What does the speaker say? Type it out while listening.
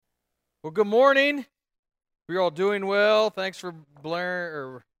Well, good morning. You're all doing well. Thanks for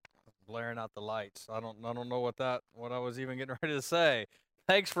blaring out the lights. I don't know what I was even getting ready to say.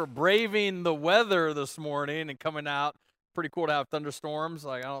 Thanks for braving the weather this morning and coming out. Pretty cool to have thunderstorms.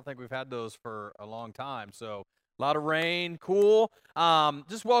 Like I don't think we've had those for a long time. So a lot of rain, cool.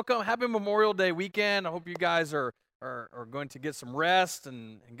 Just welcome. Happy Memorial Day weekend. I hope you guys are going to get some rest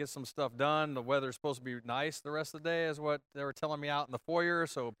and get some stuff done. The weather's supposed to be nice the rest of the day, is what they were telling me out in the foyer.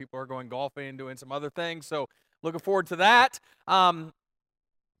 So people are going golfing and doing some other things. So looking forward to that. Uh,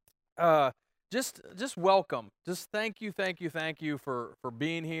 just welcome. Just thank you for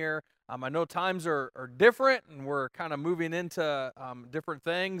being here. I know times are different, and we're kind of moving into different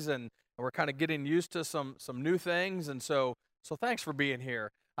things, and we're kind of getting used to some new things. And so thanks for being here.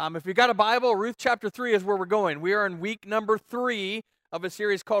 If you got a Bible, Ruth chapter 3 is where we're going. We are in week number 3 of a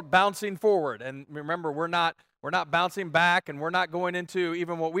series called Bouncing Forward. And remember, we're not bouncing back, and we're not going into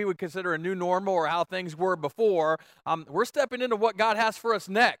even what we would consider a new normal or how things were before. We're stepping into what God has for us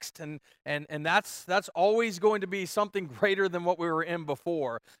next, and that's always going to be something greater than what we were in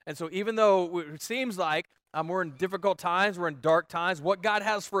before. And so even though it seems like we're in difficult times, we're in dark times, what God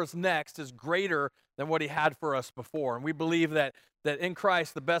has for us next is greater than what he had for us before. And we believe that in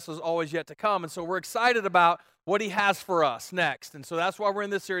Christ, the best is always yet to come. And so we're excited about what he has for us next. And so that's why we're in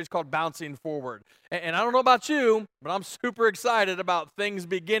this series called Bouncing Forward. And I don't know about you, but I'm super excited about things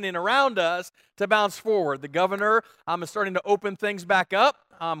beginning around us to bounce forward. The governor is starting to open things back up.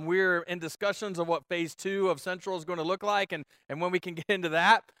 We're in discussions of what phase 2 of Central is going to look like and when we can get into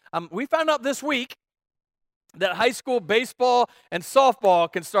that. We found out this week that high school baseball and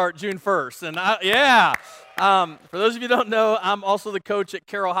softball can start June 1st. And for those of you who don't know, I'm also the coach at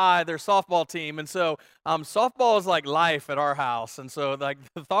Carroll High, their softball team. And so softball is like life at our house. And so like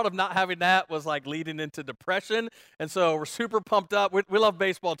the thought of not having that was like leading into depression. And so we're super pumped up. We love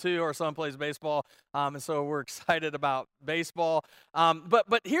baseball too. Our son plays baseball. And so we're excited about baseball. But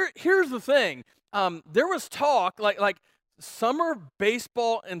here's the thing. There was talk like summer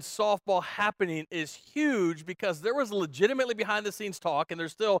baseball and softball happening is huge because there was legitimately behind the scenes talk, and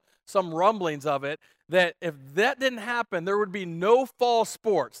there's still some rumblings of it, that if that didn't happen, there would be no fall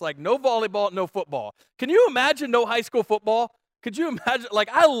sports, like no volleyball, no football. Can you imagine no high school football? Could you imagine? Like,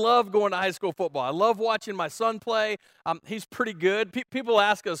 I love going to high school football. I love watching my son play. He's pretty good. People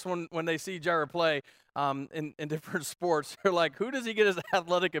ask us when they see Jared play in different sports, they're like, who does he get his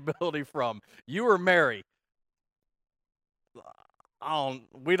athletic ability from? You or Mary?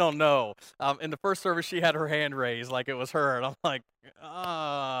 We don't know. In the first service, she had her hand raised like it was her, and I'm like,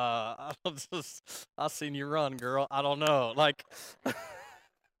 I've seen you run, girl. I don't know. Like,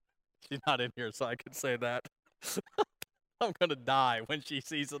 she's not in here, so I could say that. I'm gonna die when she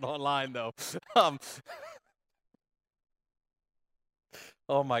sees it online, though. Um,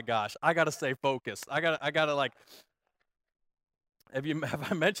 oh my gosh, I gotta stay focused. I gotta like. Have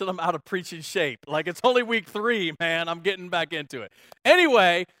I mentioned I'm out of preaching shape? Like it's only week 3, man. I'm getting back into it.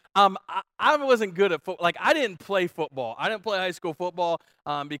 Anyway, I wasn't good at football. Like I didn't play football. I didn't play high school football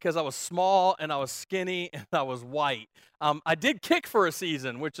because I was small and I was skinny and I was white. I did kick for a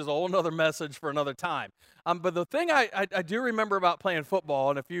season, which is a whole other message for another time. But the thing I do remember about playing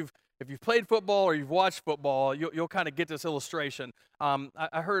football, and if you've played football or you've watched football, you'll kind of get this illustration.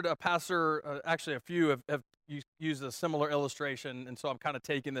 I heard a pastor, actually a few have used a similar illustration, and so I'm kind of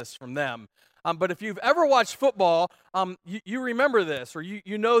taking this from them. But if you've ever watched football, you remember this, or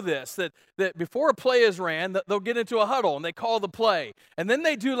you know this, that before a play is ran, they'll get into a huddle, and they call the play. And then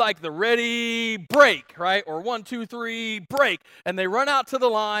they do like the ready, break, right? Or 1, 2, 3, break. And they run out to the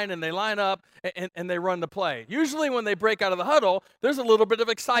line, and they line up, and they run the play. Usually when they break out of the huddle, there's a little bit of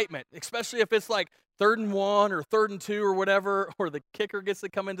excitement, especially if it's like 3rd and 1 or 3rd and 2 or whatever, or the kicker gets to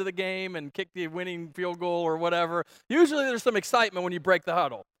come into the game and kick the winning field goal or whatever. Usually there's some excitement when you break the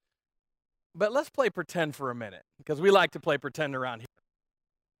huddle. But let's play pretend for a minute, because we like to play pretend around here.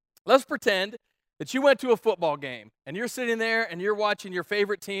 Let's pretend that you went to a football game, and you're sitting there, and you're watching your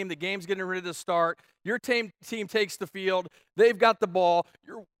favorite team. The game's getting ready to start. Your team takes the field. They've got the ball.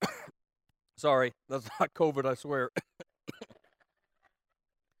 Sorry, that's not COVID, I swear.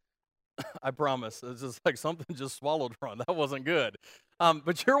 I promise. It's just like something just swallowed from. That wasn't good.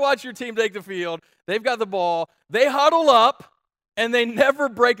 But you're watching your team take the field. They've got the ball. They huddle up, and they never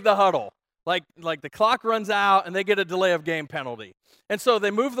break the huddle. Like the clock runs out and they get a delay of game penalty. And so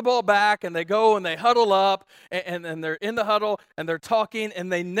they move the ball back and they go and they huddle up and they're in the huddle and they're talking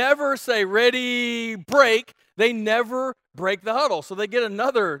and they never say ready, break. They never break the huddle. So they get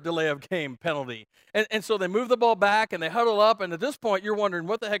another delay of game penalty. And so they move the ball back and they huddle up. And at this point, you're wondering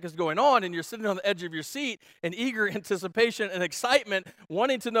what the heck is going on. And you're sitting on the edge of your seat in eager anticipation and excitement,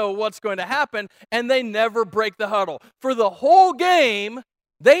 wanting to know what's going to happen. And they never break the huddle. For the whole game,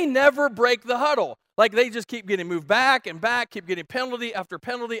 they never break the huddle. Like they just keep getting moved back and back, keep getting penalty after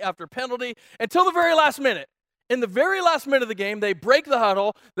penalty after penalty until the very last minute. In the very last minute of the game, they break the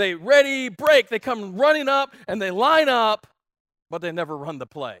huddle, they ready, break, they come running up and they line up, but they never run the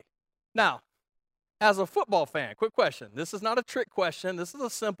play. Now, as a football fan, quick question. This is not a trick question. This is a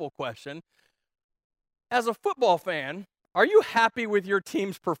simple question. As a football fan, are you happy with your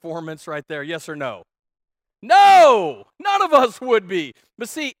team's performance right there? Yes or no? No, none of us would be. But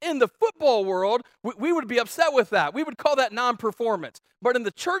see, in the football world, we would be upset with that. We would call that non-performance. But in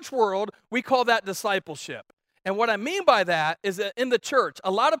the church world, we call that discipleship. And what I mean by that is that in the church, a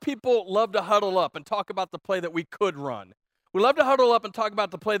lot of people love to huddle up and talk about the play that we could run. We love to huddle up and talk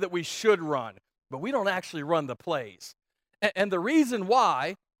about the play that we should run, but we don't actually run the plays. And the reason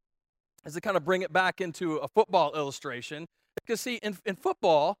why is to kind of bring it back into a football illustration, because see, in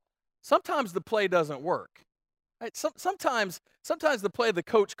football, sometimes the play doesn't work. Right? Sometimes the play the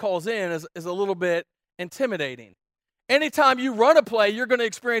coach calls in is a little bit intimidating. Anytime you run a play, you're going to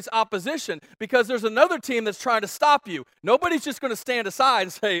experience opposition because there's another team that's trying to stop you. Nobody's just going to stand aside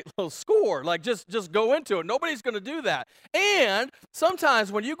and say, well, score, like just go into it. Nobody's going to do that. And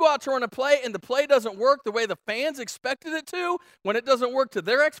sometimes when you go out to run a play and the play doesn't work the way the fans expected it to, when it doesn't work to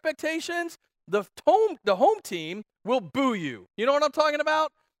their expectations, the home team will boo you. You know what I'm talking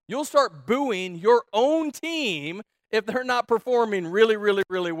about? You'll start booing your own team if they're not performing really, really,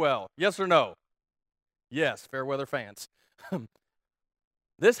 really well. Yes or no? Yes, fair weather fans.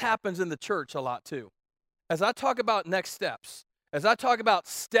 This happens in the church a lot too. As I talk about next steps, as I talk about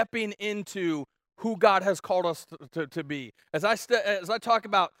stepping into who God has called us to be, as I talk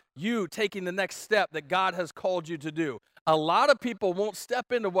about you taking the next step that God has called you to do, a lot of people won't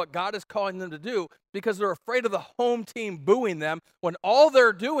step into what God is calling them to do because they're afraid of the home team booing them when all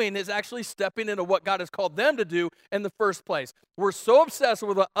they're doing is actually stepping into what God has called them to do in the first place. We're so obsessed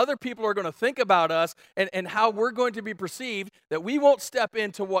with what other people are going to think about us and how we're going to be perceived that we won't step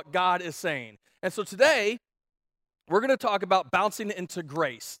into what God is saying. And so today, we're going to talk about bouncing into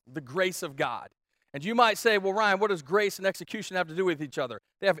grace, the grace of God. And you might say, well, Ryan, what does grace and execution have to do with each other?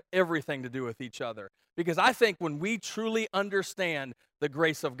 They have everything to do with each other. Because I think when we truly understand the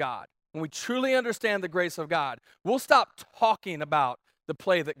grace of God, when we truly understand the grace of God, we'll stop talking about the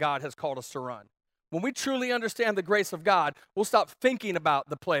play that God has called us to run. When we truly understand the grace of God, we'll stop thinking about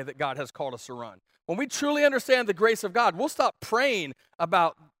the play that God has called us to run. When we truly understand the grace of God, we'll stop praying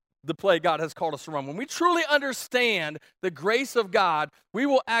about the play God has called us to run. When we truly understand the grace of God, we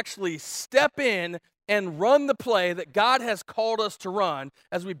will actually step in and run the play that God has called us to run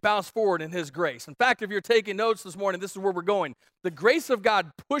as we bounce forward in His grace. In fact, if you're taking notes this morning, this is where we're going. The grace of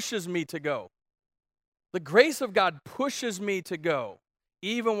God pushes me to go. The grace of God pushes me to go,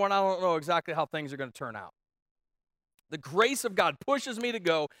 even when I don't know exactly how things are going to turn out. The grace of God pushes me to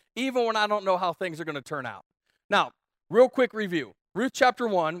go, even when I don't know how things are going to turn out. Now, real quick review. Ruth chapter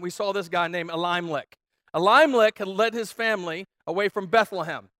 1, we saw this guy named Elimelech. Elimelech had led his family away from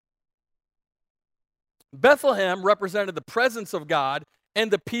Bethlehem. Bethlehem represented the presence of God and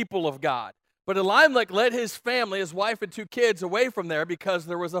the people of God. But Elimelech led his family, his wife and 2 kids, away from there because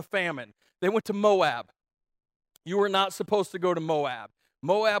there was a famine. They went to Moab. You were not supposed to go to Moab.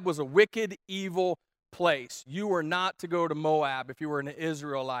 Moab was a wicked, evil place. You were not to go to Moab if you were an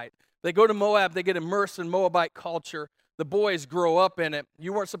Israelite. They go to Moab, they get immersed in Moabite culture. The boys grow up in it.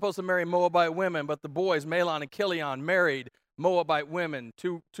 You weren't supposed to marry Moabite women, but the boys, Mahlon and Chilion, married Moabite women,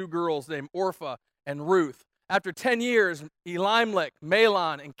 two girls named Orpah and Ruth. After 10 years, Elimelech,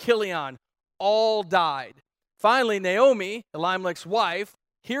 Mahlon, and Chilion all died. Finally, Naomi, Elimelech's wife,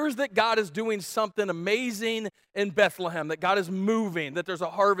 hears that God is doing something amazing in Bethlehem, that God is moving, that there's a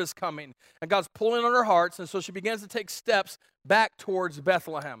harvest coming, and God's pulling on her hearts, and so she begins to take steps back towards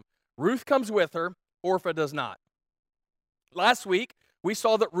Bethlehem. Ruth comes with her, Orpah does not. Last week, we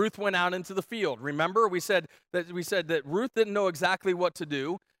saw that Ruth went out into the field. Remember, we said that Ruth didn't know exactly what to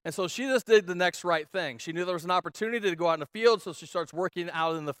do, and so she just did the next right thing. She knew there was an opportunity to go out in the field, so she starts working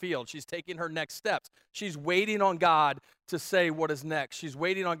out in the field. She's taking her next steps. She's waiting on God to say what is next. She's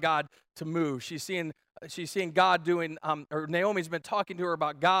waiting on God to move. She's seeing God doing, or Naomi's been talking to her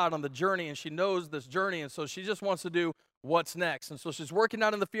about God on the journey, and she knows this journey, and so she just wants to do what's next? And so she's working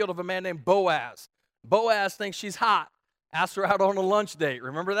out in the field of a man named Boaz. Boaz thinks she's hot, asks her out on a lunch date.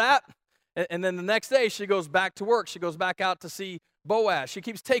 Remember that? And then the next day, she goes back to work. She goes back out to see Boaz. She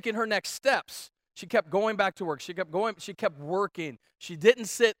keeps taking her next steps. She kept going back to work. She kept going. She kept working. She didn't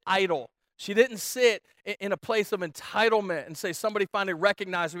sit idle. She didn't sit in a place of entitlement and say, somebody finally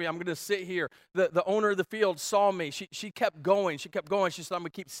recognized me. I'm going to sit here. The owner of the field saw me. She kept going. She kept going. She said, I'm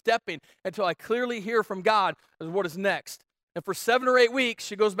going to keep stepping until I clearly hear from God as what is next. And for 7 or 8 weeks,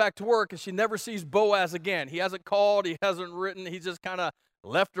 she goes back to work, and she never sees Boaz again. He hasn't called. He hasn't written. He just kind of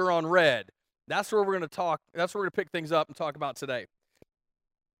left her on red. That's where we're going to talk. That's where we're going to pick things up and talk about today.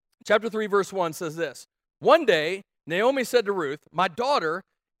 Chapter 3, verse 1 says this. One day, Naomi said to Ruth, my daughter,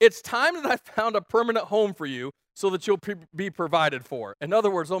 it's time that I found a permanent home for you so that you'll be provided for. In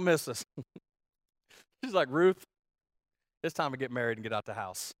other words, don't miss this. She's like, Ruth, it's time to get married and get out the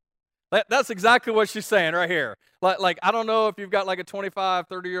house. That's exactly what she's saying right here. Like I don't know if you've got like a 25,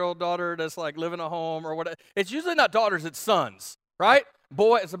 30-year-old daughter that's like living at home or whatever. It's usually not daughters, it's sons, right?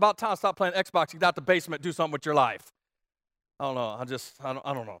 Boy, it's about time to stop playing Xbox. Get out the basement, do something with your life. I don't know.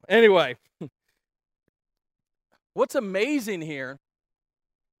 I don't know. Anyway, what's amazing here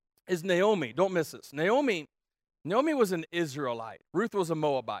is Naomi. Don't miss this. Naomi was an Israelite. Ruth was a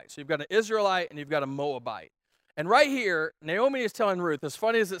Moabite. So you've got an Israelite and you've got a Moabite. And right here, Naomi is telling Ruth, as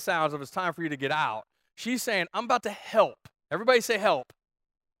funny as it sounds, if it's time for you to get out, she's saying, I'm about to help. Everybody say help.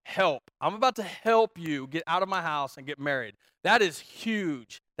 Help. I'm about to help you get out of my house and get married. That is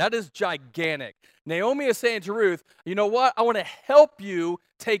huge. That is gigantic. Naomi is saying to Ruth, you know what? I want to help you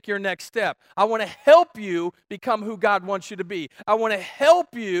take your next step. I want to help you become who God wants you to be. I want to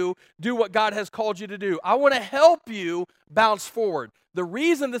help you do what God has called you to do. I want to help you bounce forward. The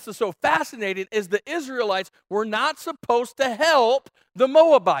reason this is so fascinating is the Israelites were not supposed to help the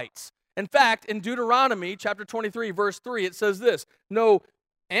Moabites. In fact, in Deuteronomy chapter 23, verse 3, it says this, no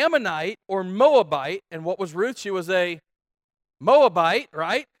Ammonite or Moabite, and what was Ruth? She was a Moabite,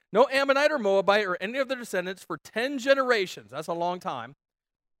 right? No Ammonite or Moabite or any of their descendants for 10 generations, that's a long time,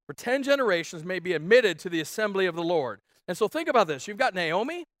 for 10 generations may be admitted to the assembly of the Lord. And so think about this. You've got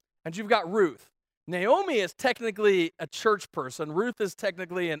Naomi and you've got Ruth. Naomi is technically a church person. Ruth is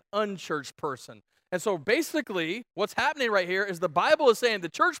technically an unchurched person. And so basically what's happening right here is the Bible is saying the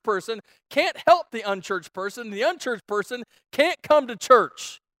church person can't help the unchurched person. The unchurched person can't come to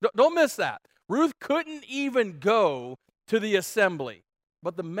church. Don't miss that. Ruth couldn't even go to the assembly.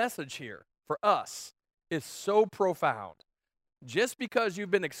 But the message here for us is so profound. Just because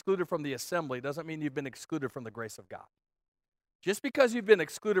you've been excluded from the assembly doesn't mean you've been excluded from the grace of God. Just because you've been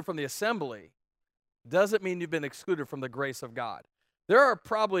excluded from the assembly doesn't mean you've been excluded from the grace of God. There are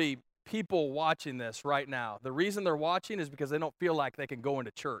probably people watching this right now. The reason they're watching is because they don't feel like they can go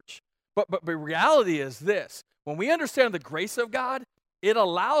into church. But the reality is this. When we understand the grace of God, it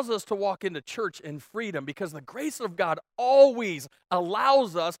allows us to walk into church in freedom because the grace of God always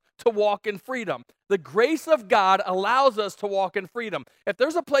allows us to walk in freedom. The grace of God allows us to walk in freedom. If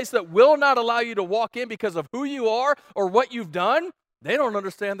there's a place that will not allow you to walk in because of who you are or what you've done, they don't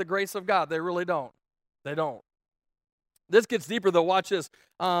understand the grace of God. They really don't. They don't. This gets deeper though. Watch this.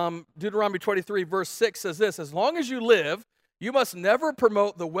 Deuteronomy 23 verse 6 says this, as long as you live, you must never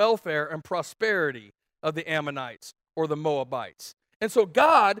promote the welfare and prosperity of the Ammonites or the Moabites. And so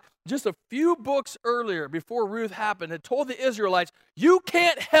God, just a few books earlier, before Ruth happened, had told the Israelites, you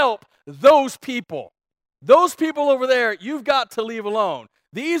can't help those people. Those people over there, you've got to leave alone.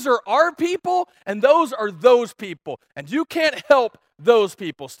 These are our people, and those are those people. And you can't help those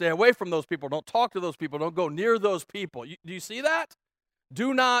people. Stay away from those people. Don't talk to those people. Don't go near those people. Do you see that?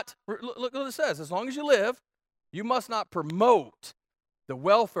 Do not, look what it says. As long as you live, you must not promote the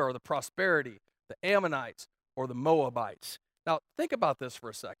welfare or the prosperity, the Ammonites or the Moabites. Now, think about this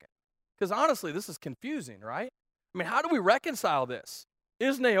for a second, because honestly, this is confusing, right? I mean, how do we reconcile this?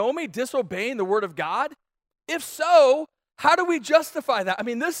 Is Naomi disobeying the word of God? If so, how do we justify that? I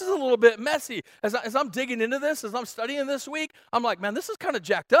mean, this is a little bit messy. As I'm digging into this, as I'm studying this week, I'm like, man, this is kind of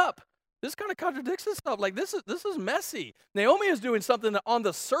jacked up. This kind of contradicts itself. Like, this is messy. Naomi is doing something that on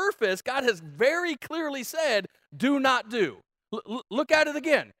the surface, God has very clearly said, do not do. Look at it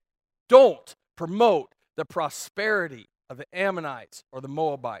again. Don't promote the prosperity of the Ammonites or the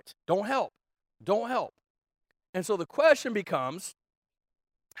Moabites. Don't help. Don't help. And so the question becomes,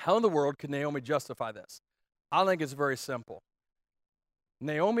 how in the world can Naomi justify this? I think it's very simple.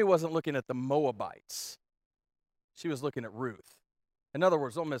 Naomi wasn't looking at the Moabites. She was looking at Ruth. In other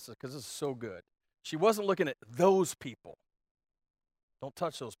words, don't miss this because this is so good. She wasn't looking at those people. Don't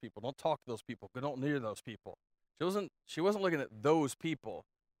touch those people. Don't talk to those people. Don't near those people. She wasn't looking at those people.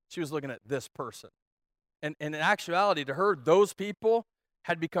 She was looking at this person. And in actuality, to her, those people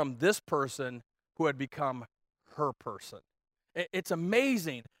had become this person who had become her person. It's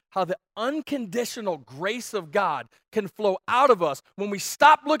amazing how the unconditional grace of God can flow out of us when we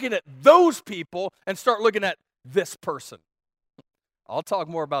stop looking at those people and start looking at this person. I'll talk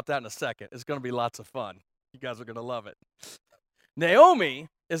more about that in a second. It's going to be lots of fun. You guys are going to love it. Naomi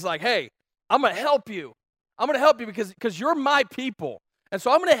is like, hey, I'm going to help you. I'm going to help you because you're my people. And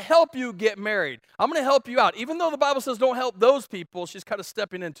so I'm going to help you get married. I'm going to help you out. Even though the Bible says don't help those people, she's kind of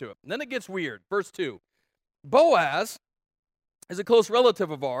stepping into it. And then it gets weird. Verse 2. Boaz is a close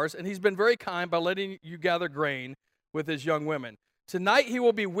relative of ours, and he's been very kind by letting you gather grain with his young women. Tonight he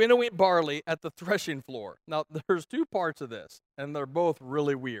will be winnowing barley at the threshing floor. Now, there's two parts of this, and they're both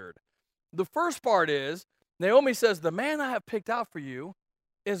really weird. The first part is, Naomi says, the man I have picked out for you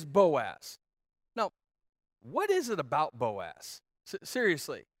is Boaz. Now, what is it about Boaz?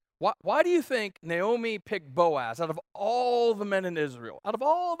 Seriously, why do you think Naomi picked Boaz out of all the men in Israel, out of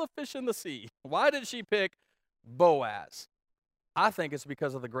all the fish in the sea? Why did she pick Boaz? I think it's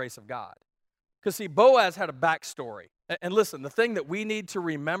because of the grace of God. Because, see, Boaz had a backstory. And listen, the thing that we need to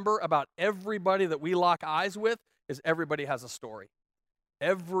remember about everybody that we lock eyes with is everybody has a story.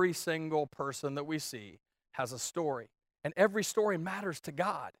 Every single person that we see has a story. And every story matters to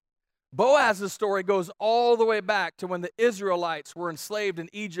God. Boaz's story goes all the way back to when the Israelites were enslaved in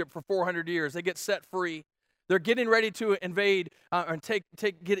Egypt for 400 years. They get set free. They're getting ready to invade and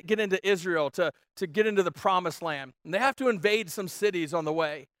get into Israel, to get into the promised land. And they have to invade some cities on the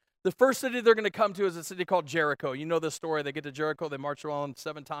way. The first city they're going to come to is a city called Jericho. You know this story. They get to Jericho. They march around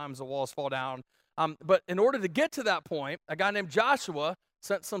 7 times. The walls fall down. But in order to get to that point, a guy named Joshua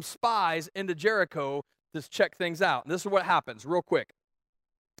sent some spies into Jericho to check things out. And this is what happens real quick.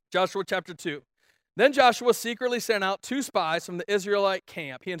 Joshua chapter 2. Then Joshua secretly sent out 2 spies from the Israelite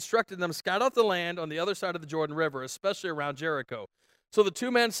camp. He instructed them to scout out the land on the other side of the Jordan River, especially around Jericho. So the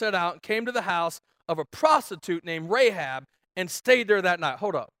 2 men set out and came to the house of a prostitute named Rahab and stayed there that night.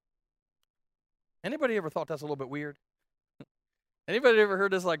 Hold up. Anybody ever thought that's a little bit weird? Anybody ever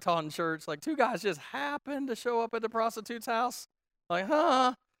heard this like taught in church? Like 2 guys just happened to show up at the prostitute's house? Like,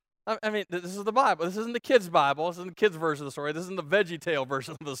 huh? I mean, this is the Bible. This isn't the kids' Bible. This isn't the kids' version of the story. This isn't the VeggieTale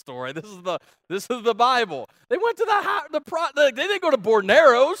version of the story. This is the Bible. They went to they didn't go to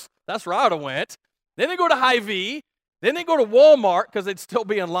Borneros. That's where I would have went. They didn't go to Hy-Vee. They didn't go to Walmart because they'd still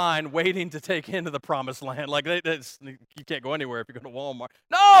be in line waiting to take into the promised land. Like, you can't go anywhere if you go to Walmart.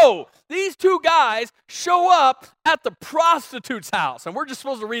 No! These 2 guys show up at the prostitute's house. And we're just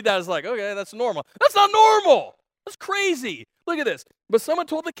supposed to read that as like, okay, that's normal. That's not normal. That's crazy. Look at this. But someone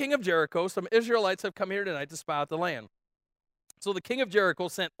told the king of Jericho, some Israelites have come here tonight to spy out the land. So the king of Jericho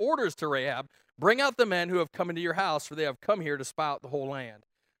sent orders to Rahab, bring out the men who have come into your house, for they have come here to spy out the whole land.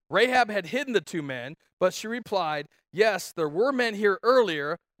 Rahab had hidden the 2 men, but she replied, yes, there were men here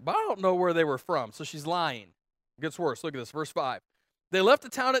earlier, but I don't know where they were from. So she's lying. It gets worse. Look at this, verse 5. They left the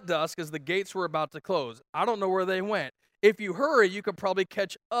town at dusk as the gates were about to close. I don't know where they went. If you hurry, you could probably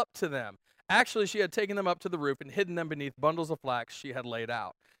catch up to them. Actually, she had taken them up to the roof and hidden them beneath bundles of flax she had laid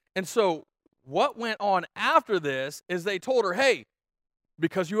out. And so what went on after this is they told her, hey,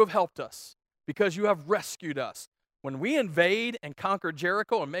 because you have helped us, because you have rescued us, when we invade and conquer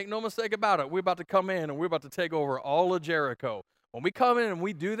Jericho, and make no mistake about it, we're about to come in and we're about to take over all of Jericho. When we come in and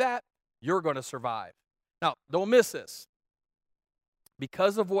we do that, you're going to survive. Now, don't miss this.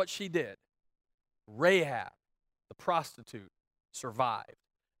 Because of what she did, Rahab, the prostitute, survived.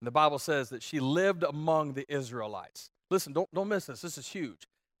 And the Bible says that she lived among the Israelites. Listen, don't miss this. This is huge.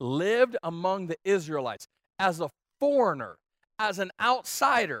 Lived among the Israelites as a foreigner, as an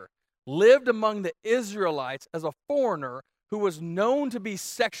outsider, lived among the Israelites as a foreigner who was known to be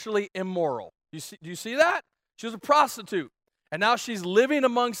sexually immoral. Do you see that? She was a prostitute. And now she's living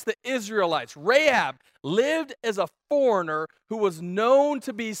amongst the Israelites. Rahab lived as a foreigner who was known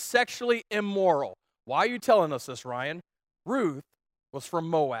to be sexually immoral. Why are you telling us this, Ryan? Ruth was from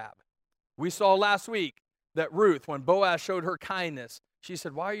Moab. We saw last week that Ruth, when Boaz showed her kindness, she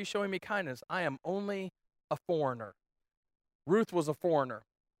said, why are you showing me kindness? I am only a foreigner. Ruth was a foreigner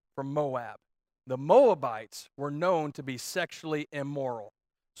from Moab. The Moabites were known to be sexually immoral.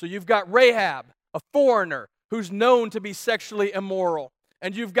 So you've got Rahab, a foreigner, who's known to be sexually immoral.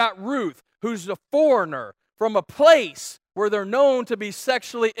 And you've got Ruth, who's a foreigner from a place where they're known to be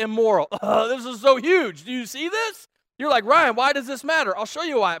sexually immoral. This is so huge. Do you see this? You're like, Ryan, why does this matter? I'll show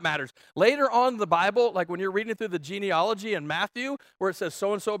you why it matters. Later on in the Bible, like when you're reading through the genealogy in Matthew, where it says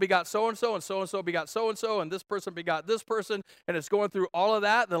so-and-so begot so-and-so, and so-and-so begot so-and-so, and this person begot this person, and it's going through all of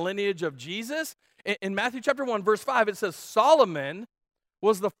that, the lineage of Jesus. In Matthew chapter 1, verse 5, it says Solomon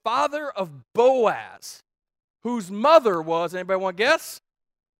was the father of Boaz. whose mother was, anybody want to guess?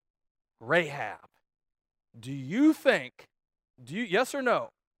 Rahab. Do you think, yes or no,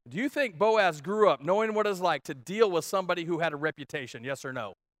 do you think Boaz grew up knowing what it's like to deal with somebody who had a reputation, yes or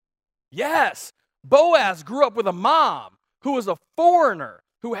no? Yes. Boaz grew up with a mom who was a foreigner,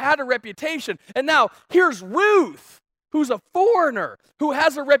 who had a reputation. And now here's Ruth, who's a foreigner, who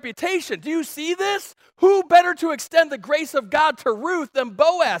has a reputation. Do you see this? Who better to extend the grace of God to Ruth than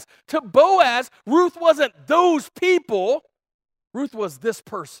Boaz? To Boaz, Ruth wasn't those people. Ruth was this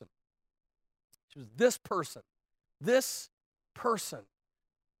person. She was this person. This person.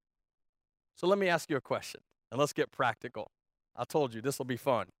 So let me ask you a question, and let's get practical. I told you this will be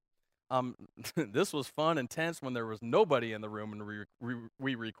fun. This was fun and tense when there was nobody in the room and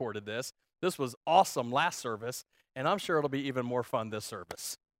we recorded this. This was awesome last service, and I'm sure it'll be even more fun this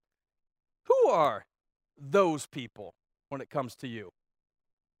service. Who are those people when it comes to you?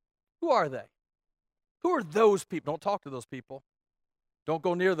 Who are they? Who are those people? Don't talk to those people. Don't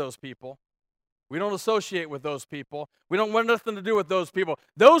go near those people. We don't associate with those people. We don't want nothing to do with those people.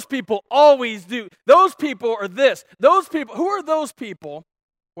 Those people always do. Those people are this. Those people, who are those people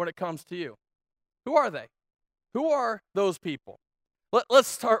when it comes to you? Who are they? Who are those people? Let's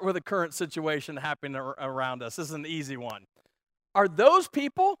start with the current situation happening around us. This is an easy one. Are those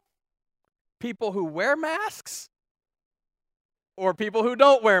people people who wear masks or people who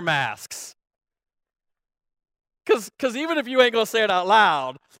don't wear masks? Because even if you ain't going to say it out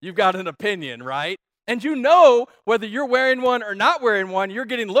loud, you've got an opinion, right? And you know whether you're wearing one or not wearing one, you're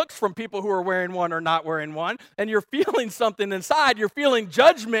getting looks from people who are wearing one or not wearing one, and you're feeling something inside. You're feeling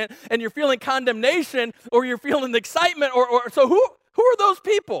judgment, and you're feeling condemnation, or you're feeling excitement. So who are those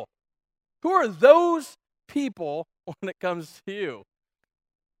people? Who are those people when it comes to you?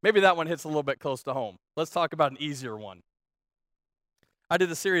 Maybe that one hits a little bit close to home. Let's talk about an easier one. I did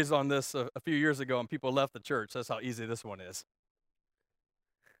a series on this a few years ago, and people left the church. That's how easy this one is.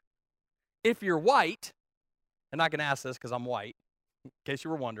 If you're white, and I can ask this because I'm white, in case you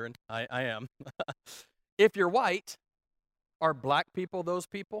were wondering, I am. If you're white, are black people those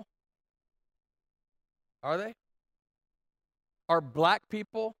people? Are they? Are black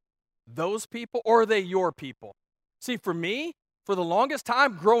people those people, or are they your people? See, for me, for the longest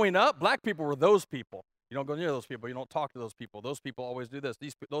time growing up, black people were those people. You don't go near those people. You don't talk to those people. Those people always do this.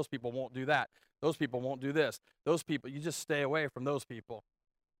 Those people won't do that. Those people won't do this. Those people, you just stay away from those people.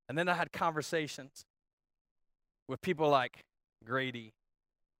 And then I had conversations with people like Grady,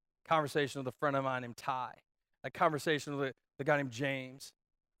 conversation with a friend of mine named Ty, a conversation with a guy named James,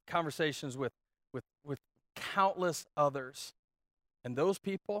 conversations with countless others. And those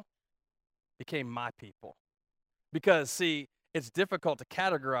people became my people. Because, see, it's difficult to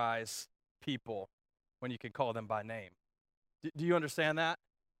categorize people when you can call them by name. Do you understand that?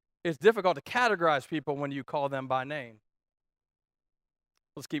 It's difficult to categorize people when you call them by name.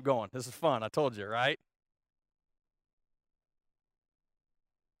 Let's keep going. This is fun. I told you, right?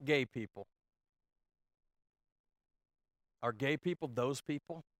 Gay people. Are gay people those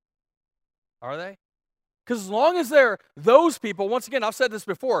people? Are they? Because as long as they're those people, once again, I've said this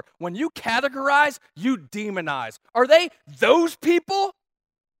before, when you categorize, you demonize. Are they those people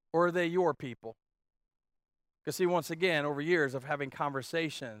or are they your people? Because see, once again, over years of having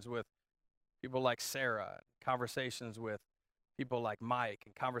conversations with people like Sarah, conversations with people like Mike,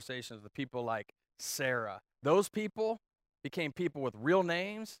 and conversations with people like Sarah, those people became people with real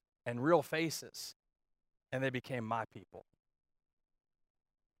names and real faces, and they became my people.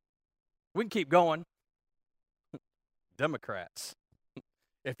 We can keep going. Democrats.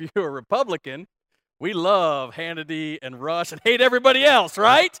 If you're a Republican, we love Hannity and Rush and hate everybody else,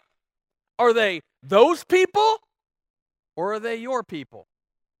 right? Are they those people or are they your people?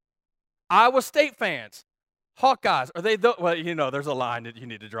 Iowa State fans, Hawkeyes, are they well, you know, there's a line that you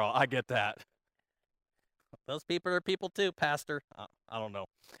need to draw. I get that. Those people are people too, Pastor. I don't know.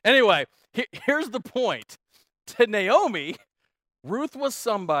 Anyway, here's the point. To Naomi, Ruth was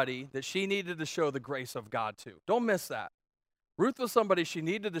somebody that she needed to show the grace of God to. Don't miss that. Ruth was somebody she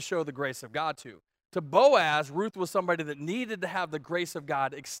needed to show the grace of God to. To Boaz, Ruth was somebody that needed to have the grace of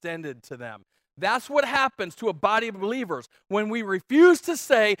God extended to them. That's what happens to a body of believers when we refuse to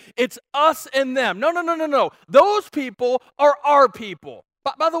say it's us and them. No. Those people are our people.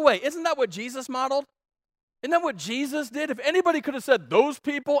 By the way, isn't that what Jesus modeled? Isn't that what Jesus did? If anybody could have said those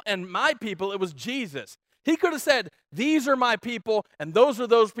people and my people, it was Jesus. He could have said, these are my people, and those are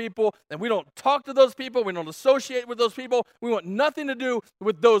those people, and we don't talk to those people, we don't associate with those people, we want nothing to do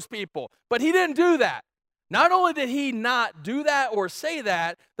with those people. But he didn't do that. Not only did he not do that or say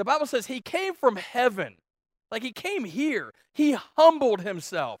that, the Bible says he came from heaven. Like he came here. He humbled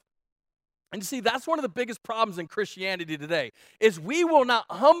himself. And you see, that's one of the biggest problems in Christianity today, is we will not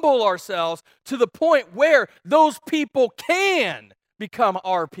humble ourselves to the point where those people can become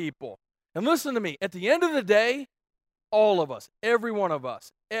our people. And listen to me, at the end of the day, all of us, every one of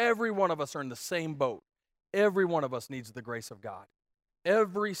us are in the same boat. Every one of us needs the grace of God.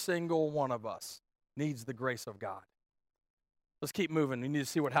 Every single one of us needs the grace of God. Let's keep moving. We need to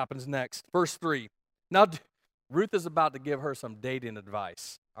see what happens next. Verse 3. Now, Ruth is about to give her some dating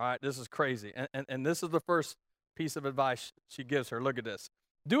advice. All right, this is crazy. And this is the first piece of advice she gives her. Look at this.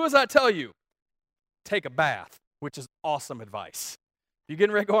 Do as I tell you. Take a bath, which is awesome advice. You're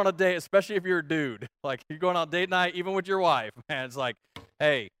getting ready to go on a date, especially if you're a dude. Like, you're going on date night, even with your wife. Man, it's like,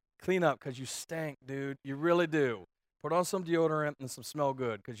 hey, clean up because you stink, dude. You really do. Put on some deodorant and some smell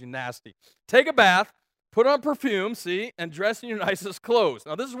good because you're nasty. Take a bath, put on perfume, see, and dress in your nicest clothes.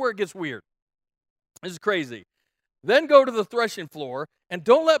 Now, this is where it gets weird. This is crazy. Then go to the threshing floor, and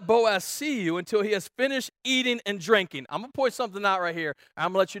don't let Boaz see you until he has finished eating and drinking. I'm going to point something out right here. I'm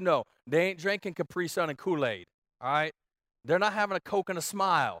going to let you know. They ain't drinking Capri Sun and Kool-Aid, all right? They're not having a Coke and a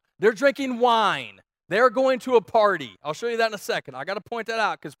smile. They're drinking wine. They're going to a party. I'll show you that in a second. I got to point that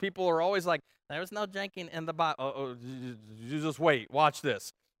out because people are always like, there's no drinking in the Bible. You just wait. Watch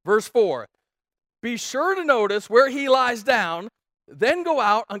this. Verse 4. Be sure to notice where he lies down. Then go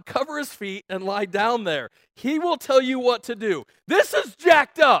out, uncover his feet, and lie down there. He will tell you what to do. This is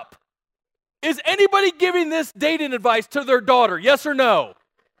jacked up. Is anybody giving this dating advice to their daughter? Yes or no?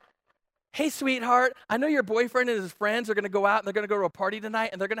 Hey, sweetheart, I know your boyfriend and his friends are going to go out and they're going to go to a party tonight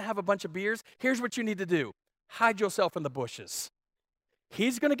and they're going to have a bunch of beers. Here's what you need to do. Hide yourself in the bushes.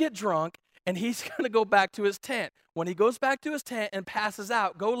 He's going to get drunk and he's going to go back to his tent. When he goes back to his tent and passes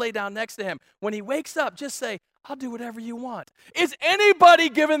out, go lay down next to him. When he wakes up, just say, I'll do whatever you want. Is anybody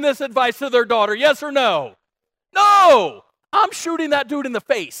giving this advice to their daughter? Yes or no? No! I'm shooting that dude in the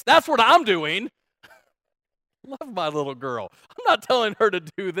face. That's what I'm doing. Love my little girl. I'm not telling her to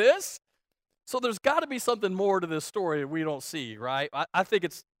do this. So there's got to be something more to this story that we don't see, right? I think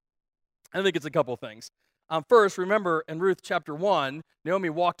it's a couple things. First, remember in Ruth chapter 1, Naomi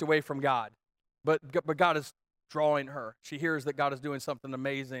walked away from God, but God is drawing her. She hears that God is doing something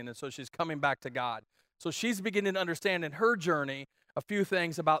amazing, and so she's coming back to God. So she's beginning to understand in her journey a few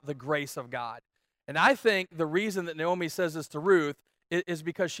things about the grace of God. And I think the reason that Naomi says this to Ruth is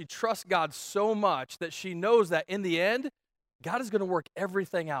because she trusts God so much that she knows that in the end, God is going to work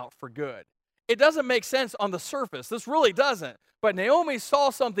everything out for good. It doesn't make sense on the surface. This really doesn't. But Naomi saw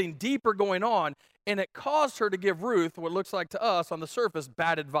something deeper going on, and it caused her to give Ruth, what looks like to us on the surface,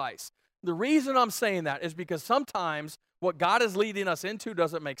 bad advice. The reason I'm saying that is because sometimes what God is leading us into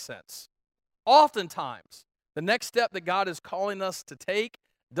doesn't make sense. Oftentimes, the next step that God is calling us to take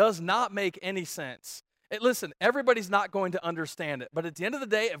does not make any sense. Listen, everybody's not going to understand it, but at the end of the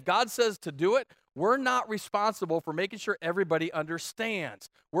day, if God says to do it, we're not responsible for making sure everybody understands.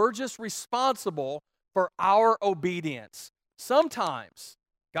 We're just responsible for our obedience. Sometimes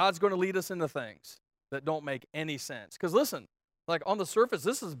God's going to lead us into things that don't make any sense. Because listen, like on the surface,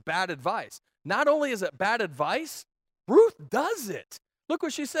 this is bad advice. Not only is it bad advice, Ruth does it. Look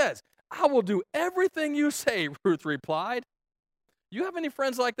what she says. I will do everything you say, Ruth replied. You have any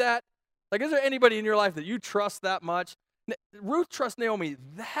friends like that? Like, is there anybody in your life that you trust that much? Ruth trusts Naomi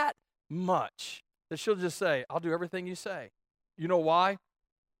that much that she'll just say, I'll do everything you say. You know why?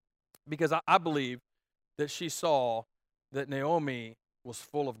 Because I believe that she saw that Naomi was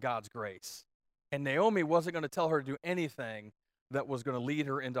full of God's grace. And Naomi wasn't going to tell her to do anything that was going to lead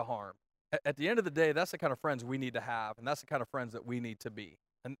her into harm. At the end of the day, that's the kind of friends we need to have, and that's the kind of friends that we need to be.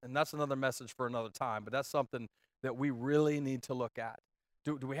 And that's another message for another time, but that's something that we really need to look at.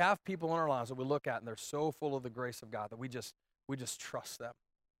 Do we have people in our lives that we look at and they're so full of the grace of God that we just trust them?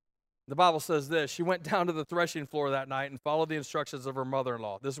 The Bible says this, she went down to the threshing floor that night and followed the instructions of her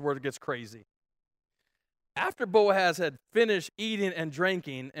mother-in-law. This is where it gets crazy. After Boaz had finished eating and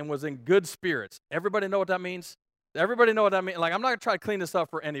drinking and was in good spirits, everybody know what that means? Everybody know what that means? Like, I'm not going to try to clean this up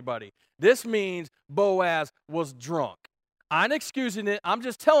for anybody. This means Boaz was drunk. I'm excusing it. I'm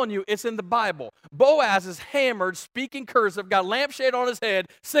just telling you, it's in the Bible. Boaz is hammered, speaking cursive, got a lampshade on his head,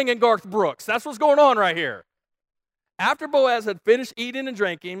 singing Garth Brooks. That's what's going on right here. After Boaz had finished eating and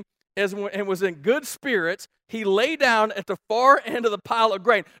drinking and was in good spirits, he lay down at the far end of the pile of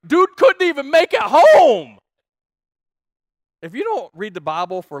grain. Dude couldn't even make it home. If you don't read the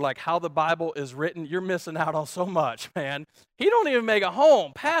Bible for like how the Bible is written, you're missing out on so much, man. He don't even make it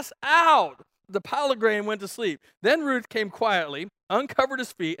home. Pass out. The pile of grain went to sleep. Then Ruth came quietly, uncovered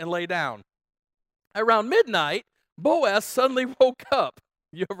his feet, and lay down. Around midnight, Boaz suddenly woke up.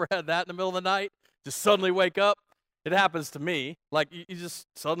 You ever had that in the middle of the night? Just suddenly wake up? It happens to me. Like you just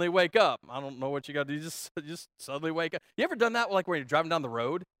suddenly wake up. I don't know what you got to do. You just suddenly wake up. You ever done that? Like when you're driving down the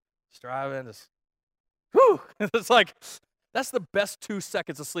road, just driving, just whew. It's like that's the best 2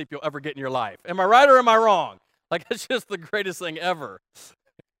 seconds of sleep you'll ever get in your life. Am I right or am I wrong? Like it's just the greatest thing ever.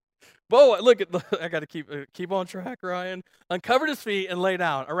 Boaz, look at I got to keep on track, Ryan. Uncovered his feet and lay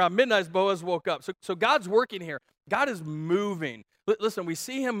down. Around midnight, Boaz woke up. So God's working here. God is moving. Listen, we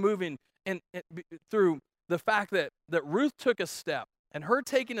see him moving and through the fact that Ruth took a step, and her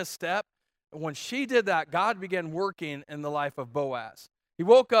taking a step, when she did that, God began working in the life of Boaz. He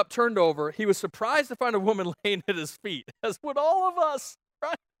woke up, turned over. He was surprised to find a woman laying at his feet, as would all of us,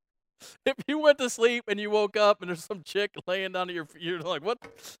 right? If you went to sleep and you woke up and there's some chick laying down at your feet, you're like, what?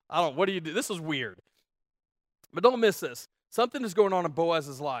 What do you do? This is weird. But don't miss this. Something is going on in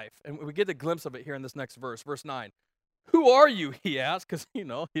Boaz's life, and we get a glimpse of it here in this next verse, verse 9. Who are you, he asked, because,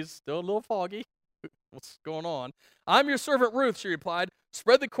 he's still a little foggy. What's going on? I'm your servant Ruth, she replied.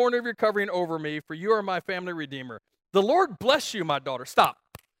 Spread the corner of your covering over me, for you are my family redeemer. The Lord bless you, my daughter. Stop.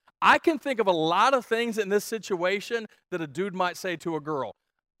 I can think of a lot of things in this situation that a dude might say to a girl.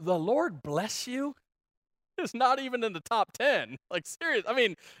 The Lord bless you is not even in the top 10. Like, serious. I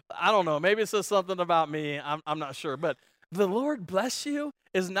mean, I don't know. Maybe it says something about me. I'm not sure. But the Lord bless you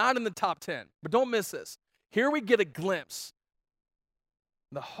is not in the top 10. But don't miss this. Here we get a glimpse.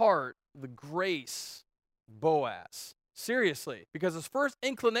 The heart, the grace, Boaz. Seriously. Because his first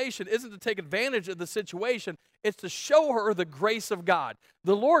inclination isn't to take advantage of the situation. It's to show her the grace of God.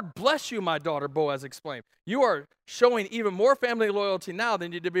 The Lord bless you, my daughter, Boaz exclaimed. You are showing even more family loyalty now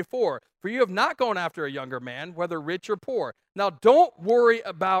than you did before, for you have not gone after a younger man, whether rich or poor. Now, don't worry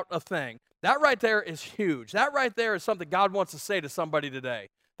about a thing. That right there is huge. That right there is something God wants to say to somebody today.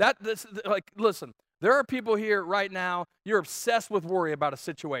 Listen, there are people here right now, you're obsessed with worry about a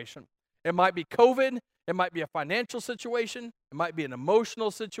situation. It might be COVID. It might be a financial situation. It might be an emotional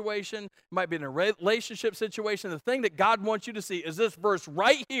situation. It might be a relationship situation. The thing that God wants you to see is this verse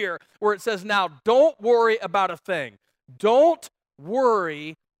right here where it says, now, don't worry about a thing. Don't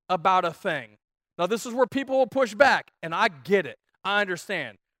worry about a thing. Now, this is where people will push back, and I get it. I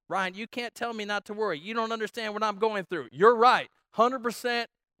understand. Ryan, you can't tell me not to worry. You don't understand what I'm going through. You're right. 100%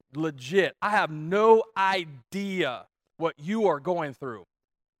 legit. I have no idea what you are going through,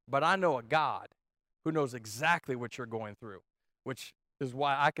 but I know a God who knows exactly what you're going through, which is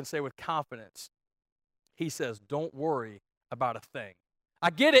why I can say with confidence, he says, don't worry about a thing. I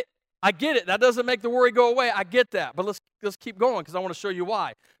get it. I get it. That doesn't make the worry go away. I get that. But let's keep going because I want to show you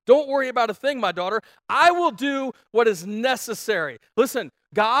why. Don't worry about a thing, my daughter. I will do what is necessary. Listen,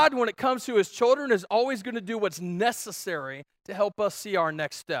 God, when it comes to his children, is always going to do what's necessary to help us see our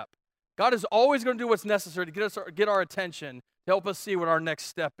next step. God is always going to do what's necessary to get our attention, to help us see what our next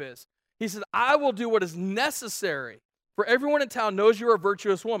step is. He said, I will do what is necessary. For everyone in town knows you are a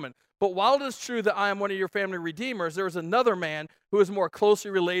virtuous woman. But while it is true that I am one of your family redeemers, there is another man who is more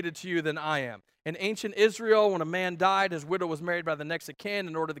closely related to you than I am. In ancient Israel, when a man died, his widow was married by the next of kin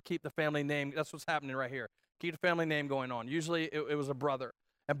in order to keep the family name. That's what's happening right here. Keep the family name going on. Usually it was a brother.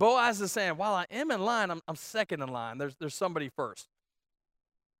 And Boaz is saying, while I am in line, I'm second in line. There's somebody first.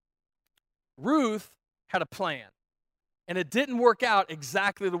 Ruth had a plan. And it didn't work out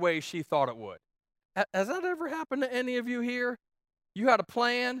exactly the way she thought it would. Has that ever happened to any of you here? You had a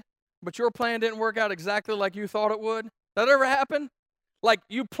plan, but your plan didn't work out exactly like you thought it would? That ever happen? Like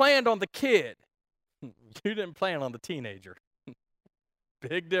you planned on the kid. You didn't plan on the teenager.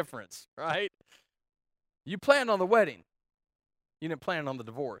 Big difference, right? You planned on the wedding. You didn't plan on the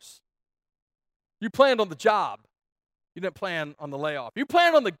divorce. You planned on the job. You didn't plan on the layoff. You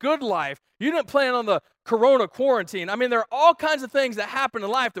planned on the good life. You didn't plan on the corona quarantine. I mean, there are all kinds of things that happen in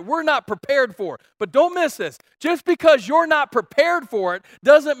life that we're not prepared for. But don't miss this. Just because you're not prepared for it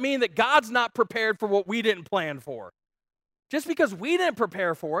doesn't mean that God's not prepared for what we didn't plan for. Just because we didn't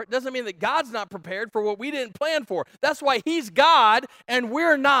prepare for it doesn't mean that God's not prepared for what we didn't plan for. That's why he's God and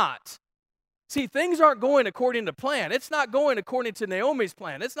we're not. See, things aren't going according to plan. It's not going according to Naomi's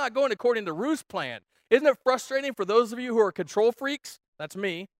plan. It's not going according to Ruth's plan. Isn't it frustrating for those of you who are control freaks? That's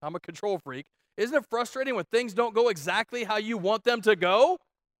me. I'm a control freak. Isn't it frustrating when things don't go exactly how you want them to go?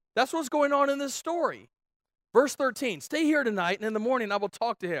 That's what's going on in this story. Verse 13, stay here tonight, and in the morning I will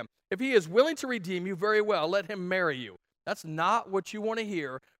talk to him. If he is willing to redeem you, very well, let him marry you. That's not what you want to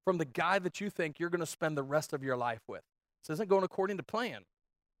hear from the guy that you think you're going to spend the rest of your life with. This isn't going according to plan.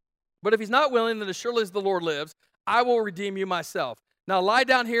 But if he's not willing, then as surely as the Lord lives, I will redeem you myself. Now lie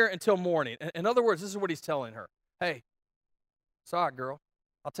down here until morning. In other words, this is what he's telling her. Hey, it's all right, girl.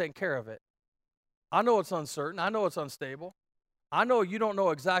 I'll take care of it. I know it's uncertain. I know it's unstable. I know you don't know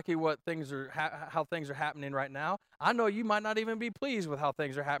exactly what things are, how things are happening right now. I know you might not even be pleased with how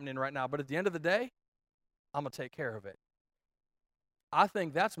things are happening right now, but at the end of the day, I'm going to take care of it. I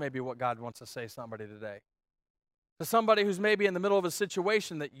think that's maybe what God wants to say to somebody today. To somebody who's maybe in the middle of a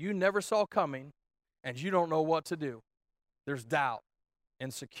situation that you never saw coming and you don't know what to do. There's doubt,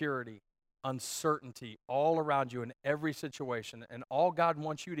 insecurity, uncertainty all around you in every situation. And all God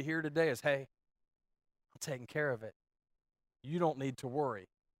wants you to hear today is, hey, I'm taking care of it. You don't need to worry.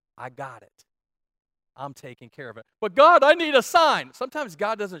 I got it. I'm taking care of it. But God, I need a sign. Sometimes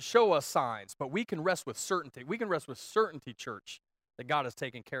God doesn't show us signs, but we can rest with certainty. We can rest with certainty, church, that God is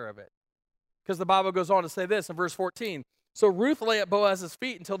taking care of it. Because the Bible goes on to say this in verse 14. So Ruth lay at Boaz's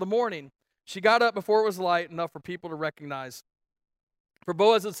feet until the morning. She got up before it was light enough for people to recognize. For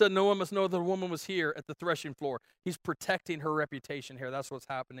Boaz had said, no one must know that the woman was here at the threshing floor. He's protecting her reputation here. That's what's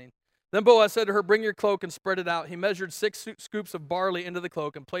happening. Then Boaz said to her, bring your cloak and spread it out. He measured 6 scoops of barley into the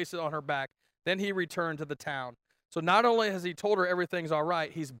cloak and placed it on her back. Then he returned to the town. So not only has he told her everything's all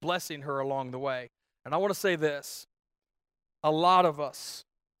right, he's blessing her along the way. And I want to say this. A lot of us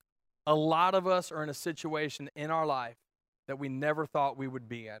are in a situation in our life that we never thought we would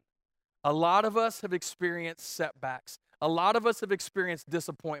be in. A lot of us have experienced setbacks. A lot of us have experienced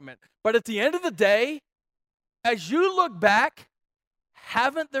disappointment. But at the end of the day, as you look back,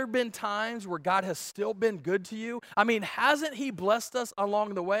 haven't there been times where God has still been good to you? I mean, hasn't he blessed us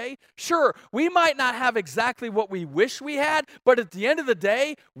along the way? Sure, we might not have exactly what we wish we had, but at the end of the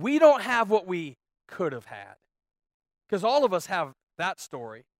day, we don't have what we could have had. Because all of us have that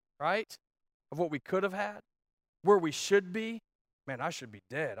story, right? Of what we could have had, where we should be. Man, I should be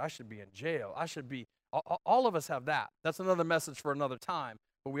dead. I should be in jail. I should be, all of us have that. That's another message for another time,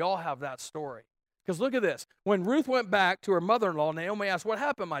 but we all have that story. Because look at this. When Ruth went back to her mother-in-law, Naomi asked, what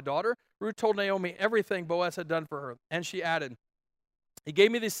happened, my daughter? Ruth told Naomi everything Boaz had done for her. And she added, he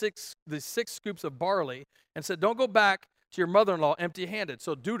gave me these six scoops of barley and said, don't go back to your mother-in-law empty-handed.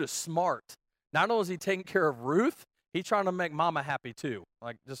 So dude is smart. Not only is he taking care of Ruth, he's trying to make mama happy too.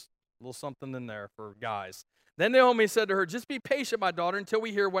 Like just a little something in there for guys. Then Naomi said to her, just be patient, my daughter, until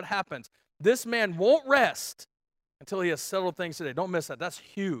we hear what happens. This man won't rest until he has settled things today. Don't miss that. That's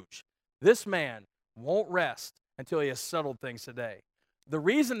huge. This man won't rest until he has settled things today. The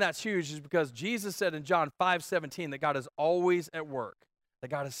reason that's huge is because Jesus said in John 5:17 that God is always at work. That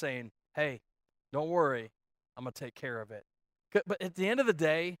God is saying, hey, don't worry, I'm going to take care of it. But at the end of the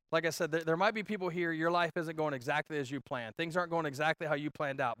day, like I said, there might be people here, your life isn't going exactly as you planned. Things aren't going exactly how you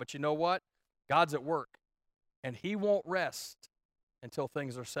planned out. But you know what? God's at work, and he won't rest until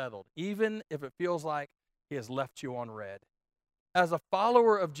things are settled, even if it feels like he has left you on red. As a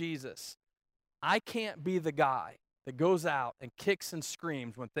follower of Jesus, I can't be the guy that goes out and kicks and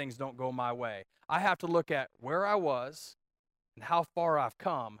screams when things don't go my way. I have to look at where I was and how far I've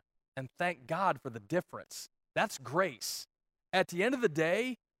come and thank God for the difference. That's grace. At the end of the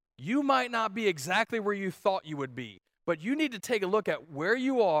day, you might not be exactly where you thought you would be, but you need to take a look at where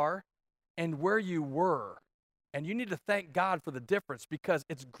you are and where you were. And you need to thank God for the difference, because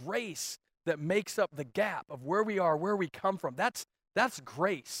it's grace that makes up the gap of where we are, where we come from. That's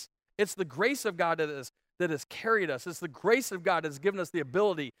grace. It's the grace of God that has carried us. It's the grace of God that has given us the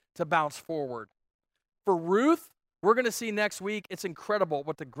ability to bounce forward. For Ruth, we're going to see next week, it's incredible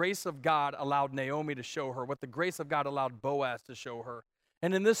what the grace of God allowed Naomi to show her, what the grace of God allowed Boaz to show her.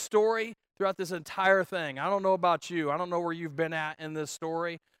 And in this story, throughout this entire thing, I don't know about you. I don't know where you've been at in this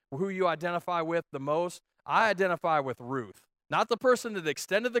story, who you identify with the most. I identify with Ruth. Not the person that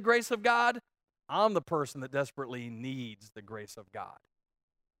extended the grace of God. I'm the person that desperately needs the grace of God.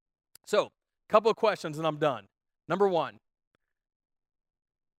 So, a couple of questions and I'm done. Number one,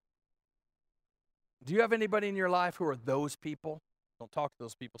 do you have anybody in your life who are those people? Don't talk to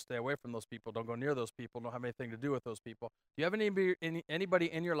those people. Stay away from those people. Don't go near those people. Don't have anything to do with those people. Do you have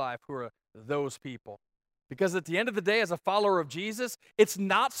anybody in your life who are those people? Because at the end of the day, as a follower of Jesus, it's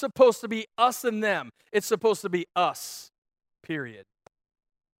not supposed to be us and them. It's supposed to be us, period.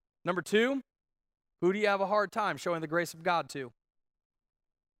 Number two, who do you have a hard time showing the grace of God to?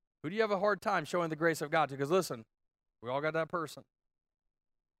 Who do you have a hard time showing the grace of God to? Because listen, we all got that person.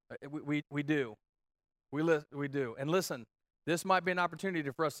 We do. We do. And listen, this might be an opportunity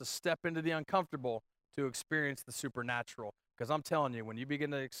for us to step into the uncomfortable to experience the supernatural. Because I'm telling you, when you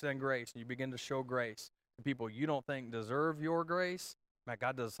begin to extend grace and you begin to show grace to people you don't think deserve your grace, man,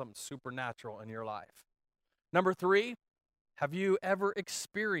 God does something supernatural in your life. Number three, have you ever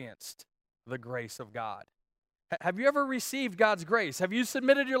experienced the grace of God? Have you ever received God's grace? Have you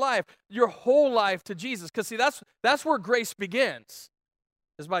submitted your life, your whole life to Jesus? Because see, that's where grace begins.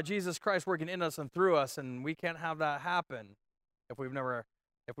 Is by Jesus Christ working in us and through us, and we can't have that happen if we've never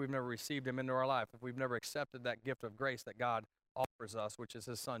received him into our life, if we've never accepted that gift of grace that God offers us, which is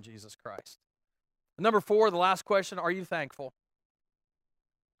his son, Jesus Christ. Number 4, the last question, are you thankful?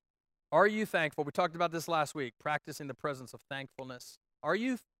 Are you thankful? We talked about this last week, practicing the presence of thankfulness. Are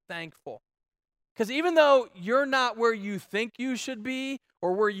you thankful? Because even though you're not where you think you should be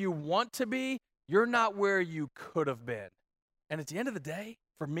or where you want to be, you're not where you could have been. And at the end of the day,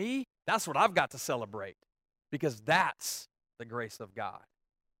 for me, that's what I've got to celebrate, because that's the grace of God.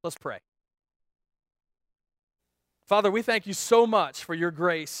 Let's pray. Father, we thank you so much for your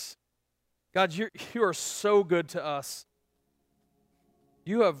grace. God, you are so good to us.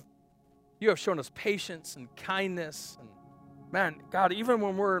 You have shown us patience and kindness, and man, God, even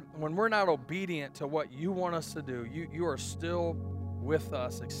when we're not obedient to what you want us to do, you are still with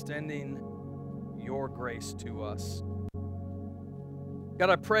us, extending your grace to us. God,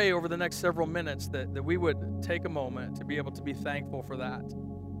 I pray over the next several minutes that we would take a moment to be able to be thankful for that.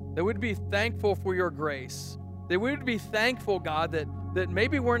 That we'd be thankful for your grace. That we would be thankful, God, that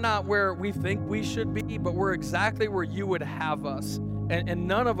maybe we're not where we think we should be, but we're exactly where you would have us. And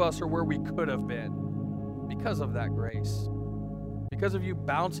none of us are where we could have been because of that grace. Because of you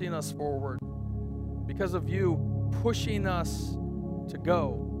bouncing us forward. Because of you pushing us to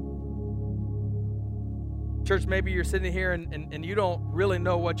go. Church, maybe you're sitting here and you don't really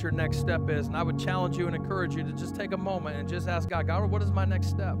know what your next step is. And I would challenge you and encourage you to just take a moment and just ask God, what is my next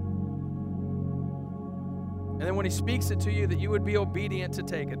step? And then when he speaks it to you, that you would be obedient to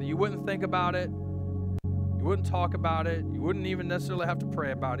take it. That you wouldn't think about it. You wouldn't talk about it. You wouldn't even necessarily have to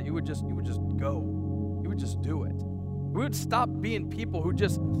pray about it. You would just go. You would just do it. We would stop being people who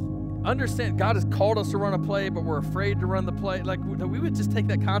just understand God has called us to run a play, but we're afraid to run the play. Like, that we would just take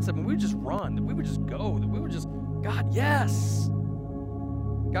that concept and we would just run. That we would just go. That we would just, God, yes.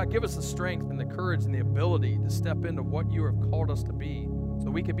 God, give us the strength and the courage and the ability to step into what you have called us to be, so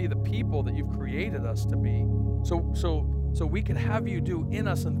we could be the people that you've created us to be. So we can have you do in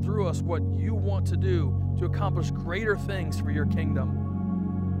us and through us what you want to do to accomplish greater things for your kingdom.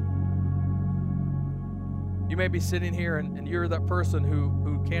 You may be sitting here and you're that person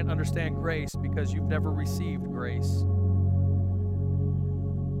who can't understand grace because you've never received grace.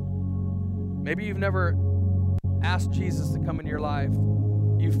 Maybe you've never asked Jesus to come in your life.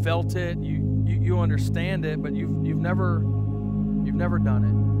 You felt it, you understand it, but you've never done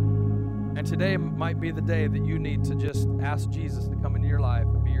it. And today might be the day that you need to just ask Jesus to come into your life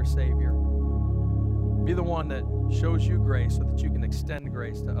and be your Savior. Be the one that shows you grace so that you can extend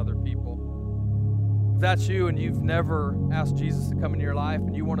grace to other people. If that's you and you've never asked Jesus to come into your life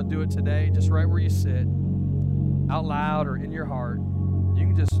and you want to do it today, just right where you sit, out loud or in your heart, you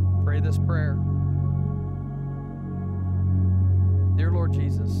can just pray this prayer. Dear Lord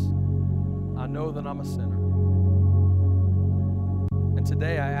Jesus, I know that I'm a sinner. And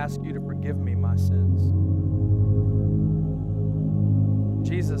today I ask you to forgive me my sins.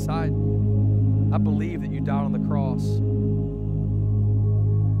 Jesus, I believe that you died on the cross.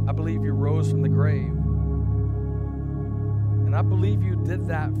 I believe you rose from the grave. And I believe you did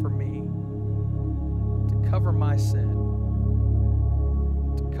that for me to cover my sin,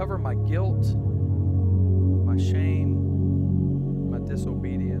 to cover my guilt, my shame, my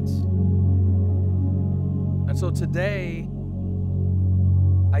disobedience. And so today,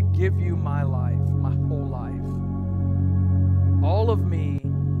 I give you my life, my whole life. All of me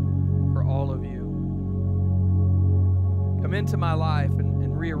for all of you. Come into my life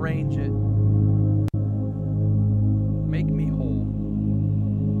and rearrange it. Make me whole.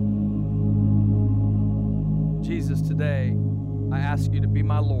 Jesus, today, I ask you to be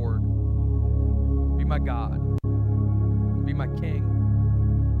my Lord, be my God, be my King,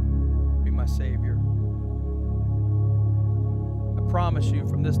 be my Savior. I promise you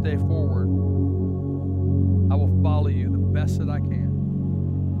from this day forward, I will follow you the best that I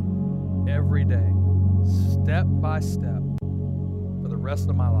can every day, step by step, for the rest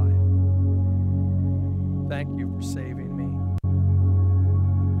of my life. Thank you for saving me.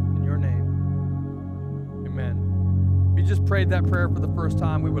 In your name, amen. If you just prayed that prayer for the first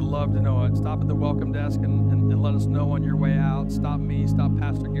time, we would love to know it. Stop at the welcome desk and let us know on your way out. Stop me, stop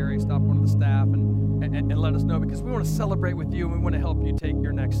Pastor Gary, stop one of the staff, and let us know, because we want to celebrate with you and we want to help you take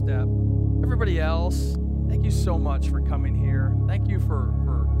your next step. Everybody else, thank you so much for coming here. Thank you for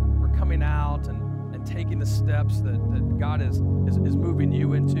coming out and taking the steps that God is moving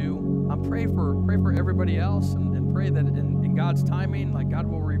you into. Pray for everybody else and pray that in God's timing, like, God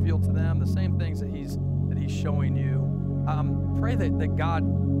will reveal to them the same things that He's showing you. Pray that God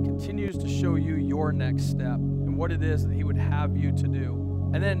continues to show you your next step and what it is that He would have you to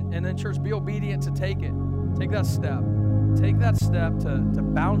do. And then church, be obedient to take it. Take that step. take that step to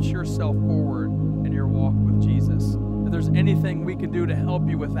bounce yourself forward in your walk with Jesus. If there's anything we can do to help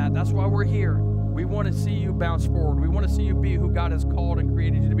you with that, that's why we're here. We want to see you bounce forward. We want to see you be who God has called and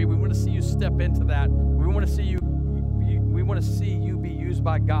created you to be. We want to see you step into that. We want to see you be used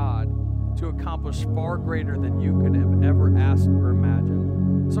by God to accomplish far greater than you could have ever asked or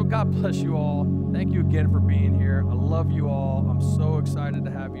imagined. So God bless you all. Thank you again for being here. I love you all. I'm so excited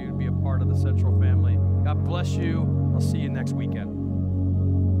to have you be a part of the Central family. God bless you. I'll see you next weekend.